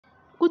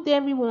Good day,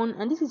 everyone,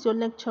 and this is your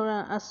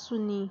lecturer,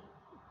 Asuni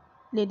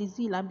Lady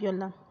Z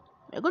Labiola.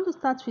 We're going to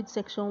start with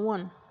section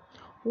 1.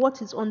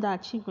 What is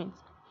underachievement?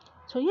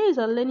 So, here is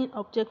our learning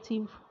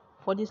objective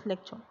for this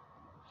lecture.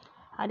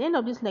 At the end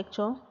of this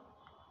lecture,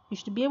 you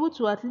should be able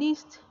to at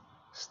least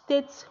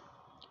state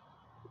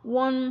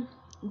one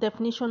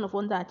definition of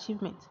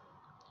underachievement.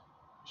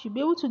 You should be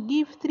able to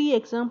give 3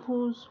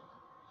 examples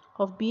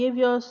of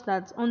behaviors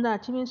that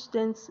underachieving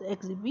students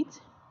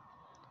exhibit.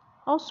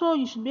 Also,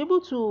 you should be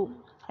able to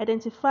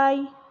identify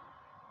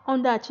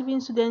underachieving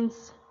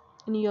students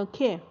in your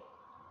care.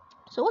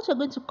 So what we're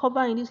going to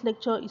cover in this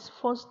lecture is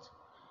first,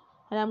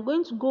 and I'm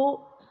going to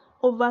go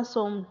over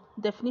some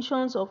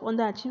definitions of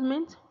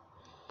underachievement,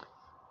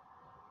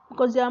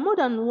 because there are more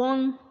than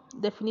one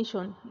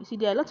definition. You see,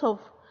 there are a lot of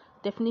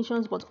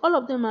definitions, but all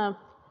of them are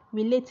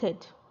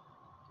related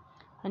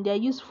and they are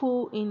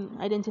useful in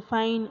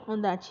identifying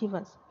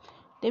underachievers.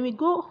 Then we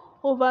go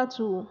over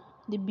to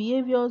the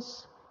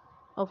behaviors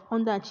of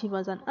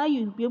underachievers and how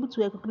you'll be able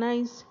to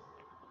recognize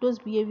those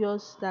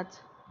behaviors that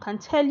can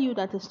tell you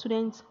that a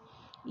student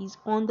is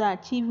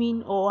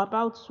underachieving or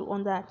about to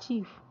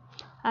underachieve.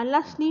 And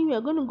lastly, we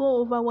are going to go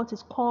over what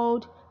is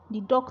called the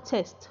dog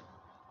test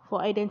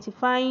for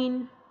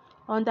identifying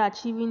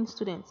underachieving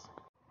students.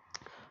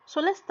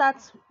 So let's start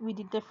with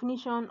the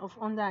definition of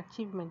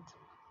underachievement.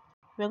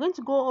 We are going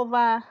to go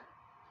over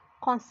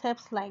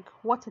concepts like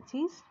what it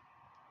is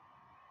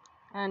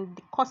and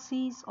the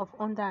causes of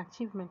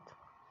underachievement.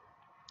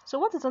 So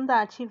what is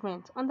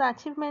underachievement?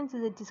 Underachievement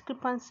is a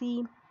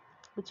discrepancy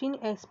between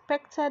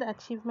expected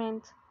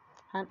achievement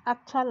and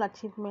actual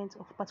achievement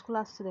of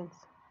particular students.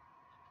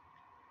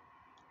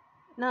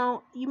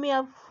 Now, you may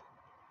have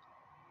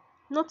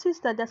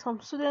noticed that there are some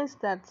students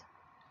that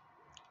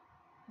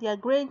their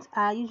grades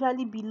are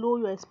usually below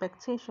your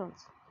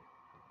expectations.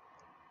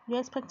 Your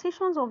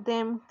expectations of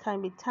them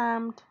can be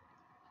termed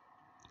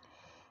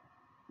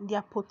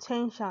their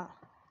potential,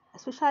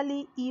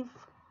 especially if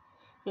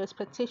your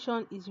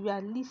expectation is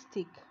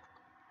realistic.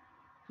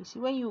 You see,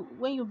 when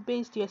you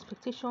base your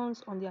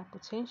expectations on their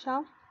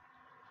potential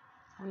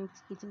and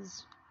it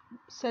is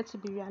said to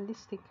be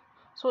realistic.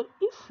 So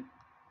if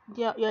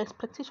your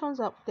expectations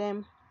of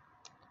them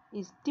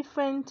is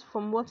different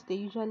from what they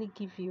usually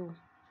give you,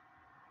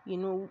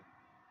 in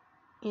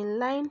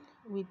line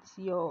with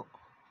your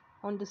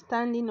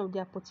understanding of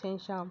their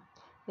potential,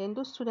 then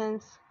those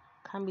students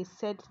can be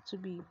said to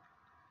be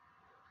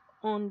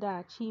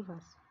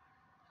underachievers.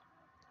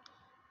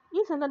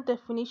 Here's another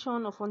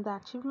definition of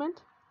underachievement.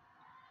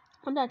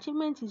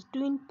 Underachievement is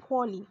doing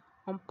poorly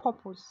on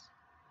purpose.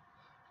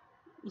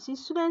 You see,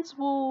 students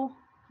who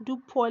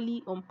do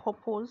poorly on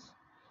purpose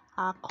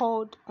are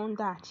called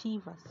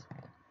underachievers.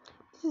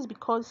 This is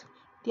because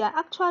their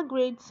actual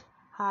grades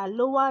are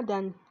lower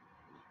than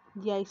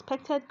their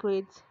expected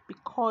grades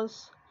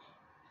because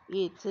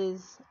it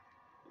is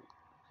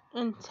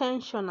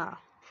intentional.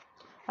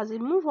 As we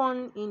move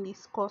on in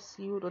this course,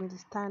 you would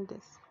understand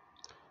this.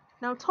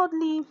 Now,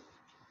 thirdly,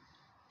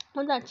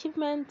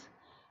 underachievement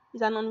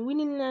is an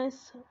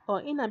unwillingness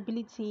or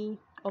inability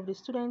of the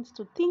students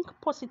to think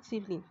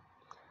positively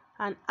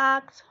and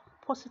act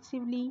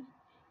positively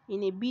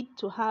in a bid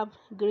to have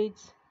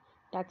grades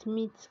that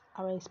meet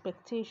our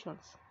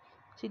expectations.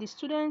 See, the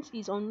student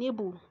is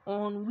unable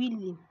or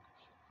unwilling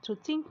to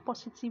think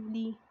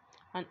positively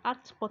and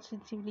act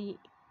positively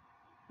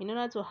in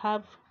order to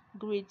have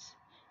grades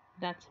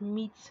that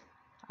meet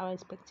our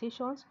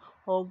expectations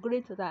or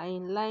grades that are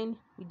in line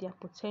with their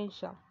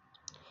potential.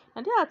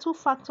 And there are 2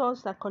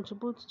 factors that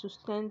contribute to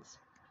students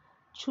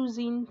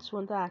choosing to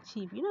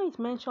underachieve. It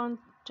mentioned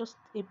just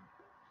a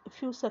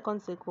few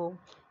seconds ago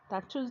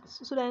that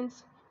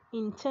students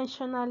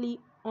intentionally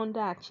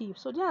underachieve.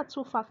 So there are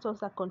 2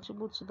 factors that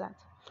contribute to that.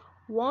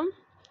 One,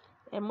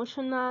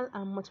 emotional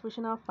and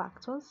motivational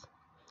factors,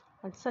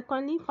 and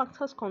secondly,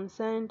 factors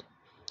concerned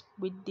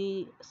with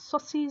the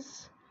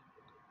sources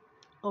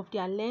of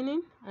their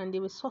learning and the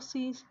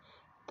resources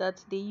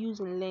that they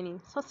use in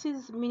learning.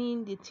 Sources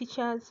meaning the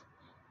teachers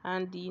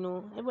and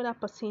every other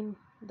person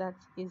that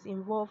is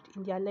involved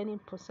in their learning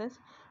process,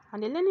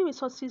 and the learning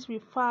resources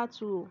refer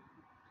to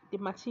the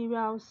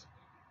materials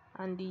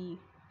and the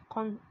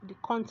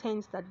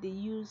contents that they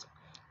use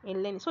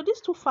in learning. So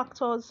these 2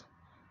 factors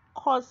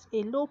cause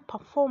a low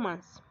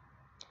performance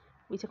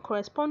with a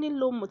corresponding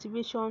low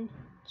motivation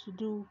to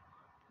do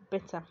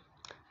better.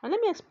 And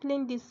let me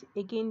explain this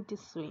again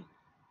this way.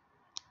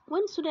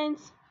 When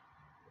students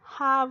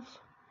have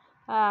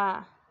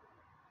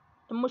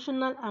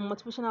emotional and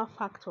motivational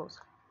factors,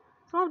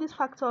 some of these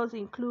factors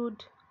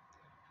include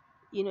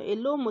a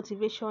low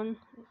motivation,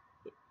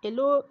 a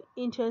low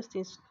interest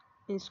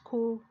in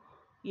school,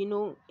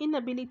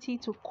 inability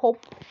to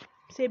cope,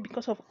 say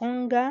because of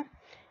hunger,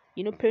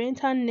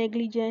 parental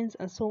negligence,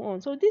 and so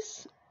on. So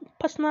these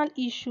personal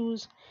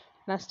issues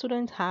that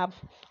students have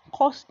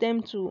cause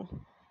them to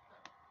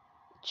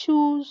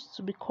choose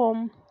to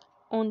become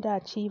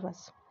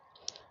underachievers.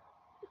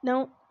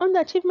 Now,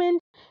 underachievement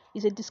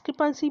is a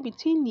discrepancy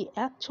between the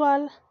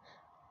actual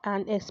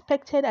and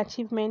expected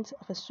achievement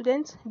of a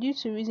student due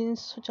to reasons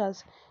such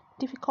as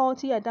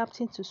difficulty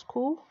adapting to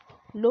school,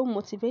 low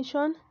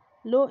motivation,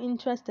 low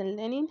interest in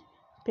learning,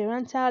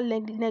 parental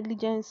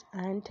negligence,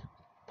 and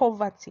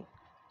poverty.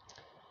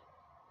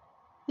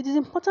 It is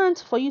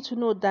important for you to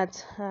know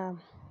that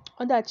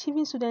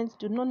underachieving students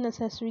do not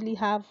necessarily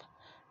have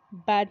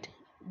bad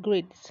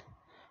grades,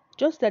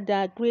 just that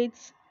their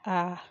grades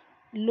are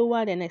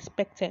lower than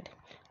expected,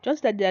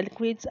 just that their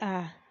grades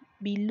are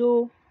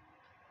below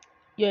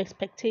your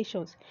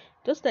expectations,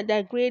 just that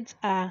their grades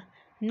are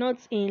not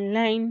in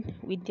line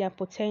with their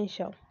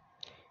potential.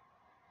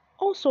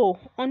 Also,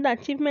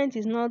 underachievement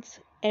is not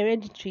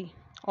hereditary,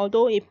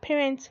 although a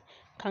parent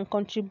can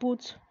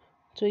contribute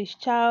to his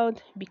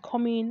child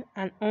becoming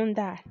an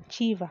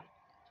underachiever.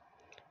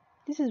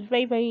 This is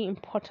very, very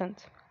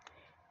important.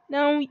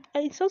 Now,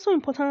 it's also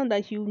important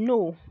that you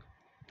know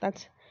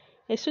that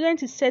a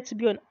student is said to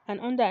be an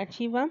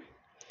underachiever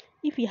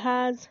if he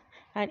has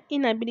an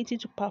inability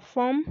to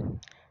perform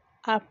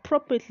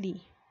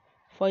appropriately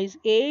for his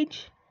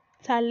age,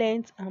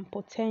 talent, and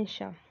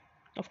potential.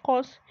 Of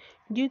course,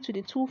 due to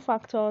the two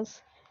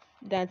factors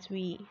that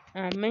we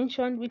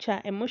mentioned, which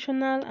are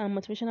emotional and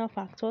motivational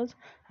factors,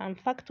 and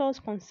factors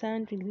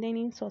concerned with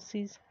learning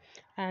sources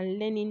and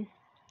learning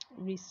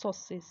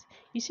resources.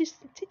 You see,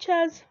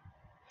 teachers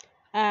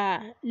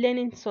are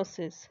learning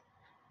sources.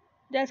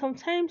 There are some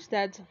times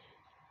that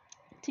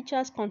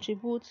teachers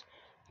contribute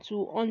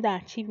to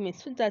underachievement,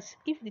 so that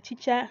if the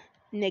teacher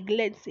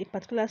neglects a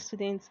particular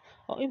student,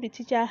 or if the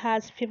teacher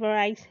has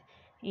favorites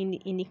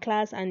in the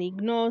class and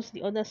ignores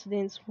the other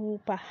students who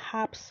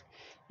perhaps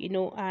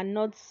are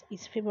not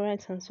his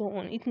favorites and so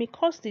on, it may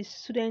cause the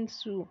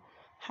students to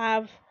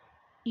have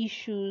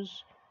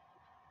issues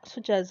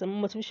such as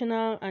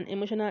motivational and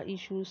emotional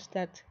issues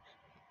that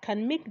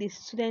can make the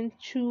student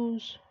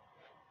choose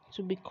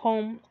to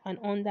become an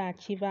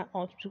underachiever,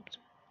 or to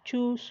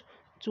choose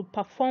to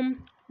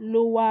perform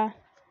lower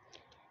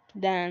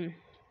than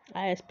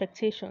our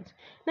expectations.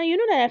 Now, you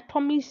know that I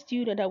promised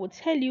you that I would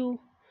tell you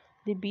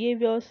the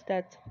behaviors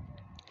that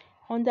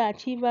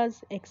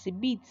underachievers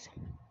exhibit.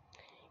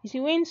 You see,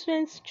 when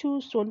students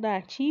choose to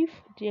underachieve,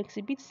 they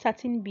exhibit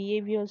certain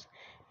behaviors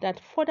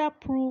that further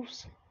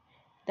proves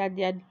that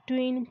they are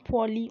doing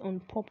poorly on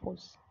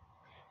purpose,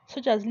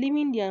 such as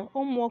leaving their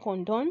homework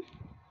undone,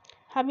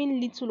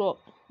 having little or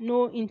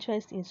no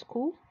interest in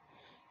school,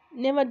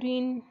 never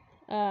doing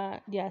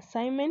their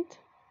assignment,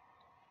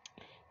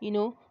 you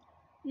know,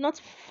 not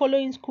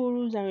following school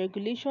rules and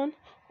regulation,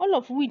 all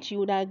of which you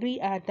would agree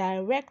are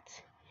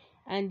direct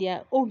and they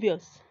are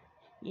obvious.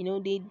 They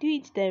do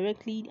it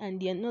directly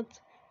and they are not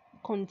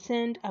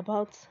concerned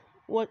about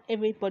what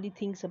everybody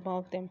thinks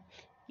about them.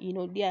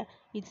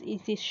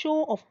 It's a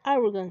show of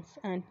arrogance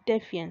and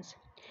defiance.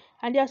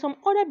 And there are some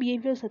other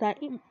behaviors that are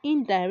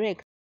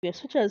indirect,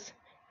 such as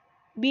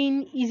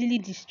being easily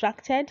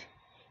distracted,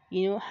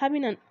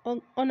 having an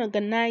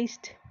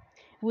unorganized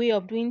way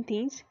of doing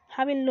things,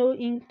 having low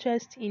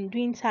interest in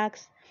doing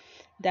tasks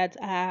that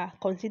are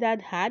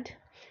considered hard,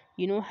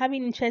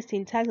 having interest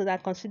in tasks that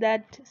are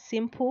considered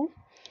simple,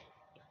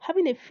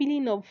 having a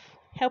feeling of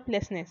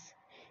helplessness,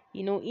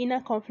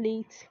 inner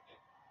conflict,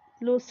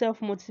 low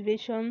self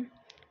motivation,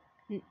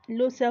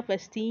 low self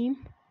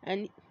esteem,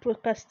 and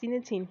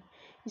procrastinating.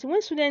 So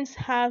when students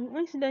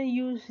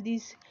use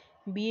these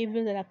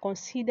behaviors that are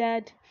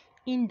considered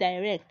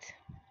indirect,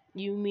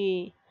 you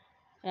may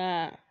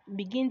uh,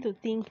 begin to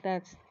think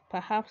that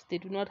perhaps they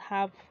do not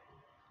have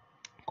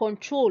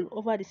control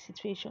over the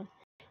situation.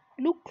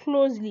 Look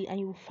closely and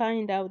you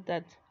find out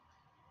that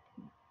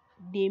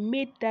they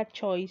made that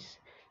choice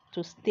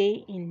to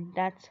stay in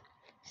that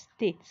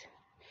state.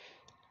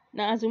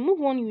 Now, as we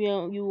move on,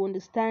 you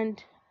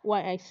understand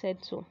why I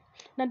said so.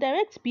 Now,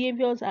 direct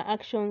behaviors are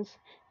actions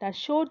that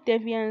show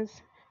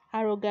deviance,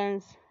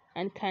 arrogance,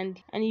 and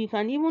you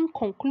can even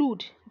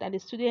conclude that the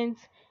student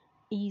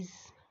is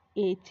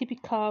a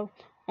typical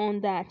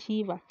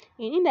underachiever.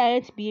 In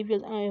indirect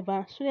behaviors,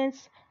 however,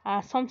 students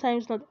are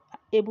sometimes not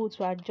able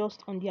to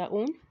adjust on their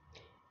own,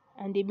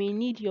 and they may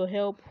need your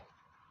help,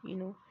 you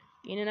know,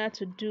 in order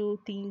to do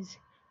things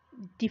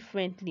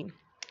differently.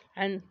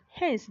 And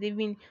hence, they've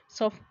been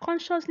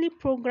subconsciously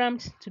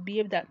programmed to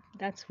behave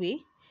that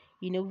way,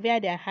 via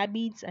their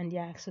habits and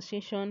their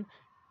association,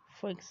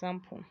 for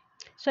example.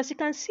 So, as you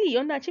can see,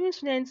 underachieving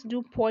students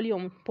do poorly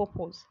on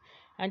purpose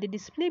and they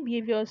display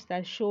behaviors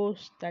that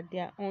shows that they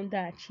are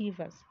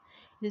underachievers.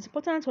 It is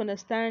important to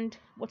understand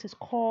what is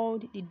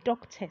called the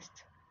dog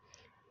test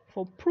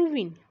for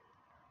proving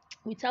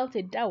without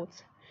a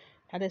doubt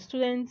that a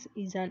student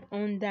is an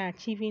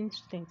underachieving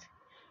student.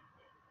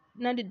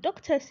 Now, the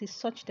dog test is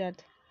such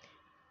that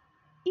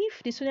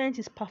if the student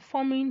is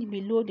performing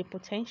below the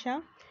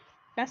potential,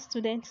 that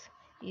student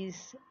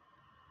is,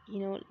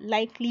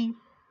 likely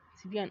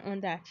to be an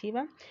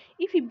underachiever.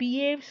 If he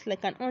behaves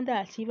like an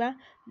underachiever,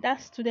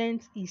 that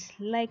student is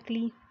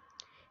likely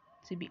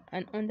to be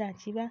an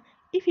underachiever.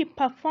 If he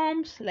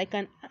performs like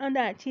an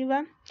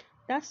underachiever,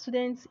 that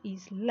student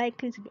is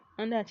likely to be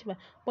underachiever.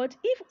 But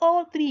if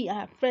all three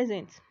are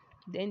present,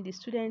 then the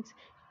student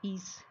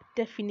is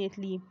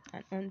definitely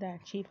an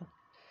underachiever.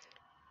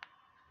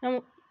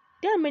 Now,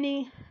 There are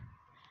many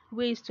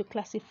ways to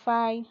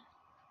classify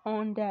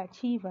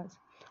underachievers.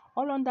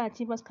 All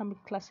underachievers can be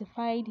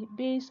classified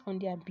based on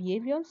their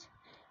behaviors.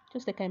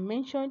 Just like I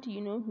mentioned,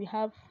 we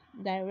have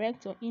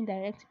direct or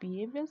indirect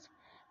behaviors,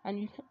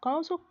 and you can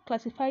also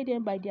classify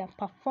them by their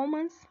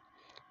performance.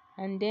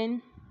 And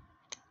then,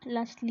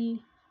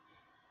 lastly,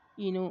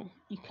 you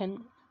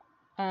can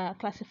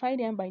classify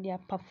them by their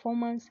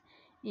performance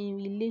in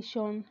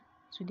relation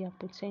to their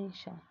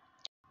potential.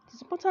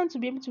 It's important to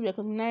be able to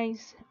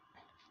recognize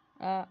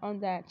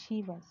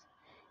underachievers.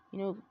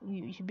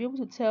 You should be able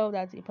to tell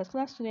that a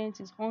particular student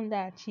is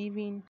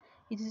underachieving.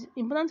 It is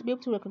important to be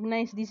able to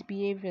recognize these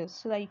behaviors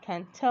so that you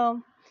can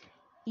tell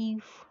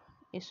if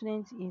a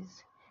student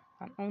is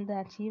an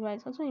underachiever.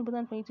 It's also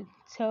important for you to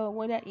tell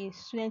whether a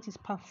student is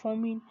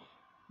performing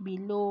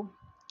below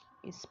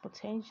its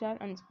potential,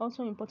 and it's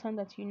also important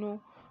that you know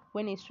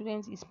when a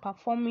student is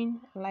performing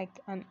like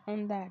an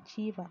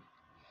underachiever.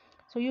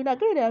 So you'd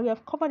agree that we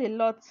have covered a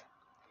lot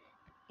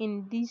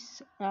in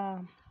this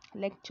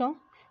lecture.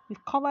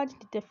 We've covered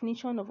the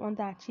definition of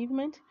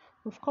underachievement.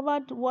 We've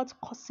covered what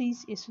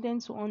causes a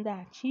student to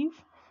underachieve.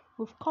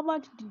 We've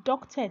covered the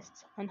DOC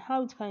test and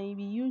how it can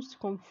be used to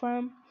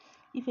confirm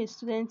if a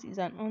student is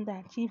an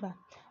underachiever.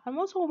 And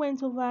also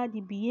went over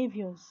the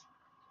behaviors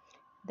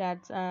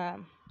that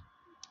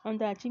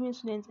underachieving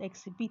students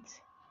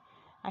exhibit.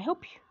 I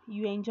hope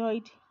you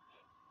enjoyed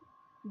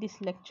this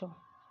lecture.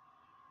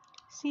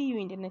 See you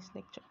in the next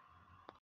lecture.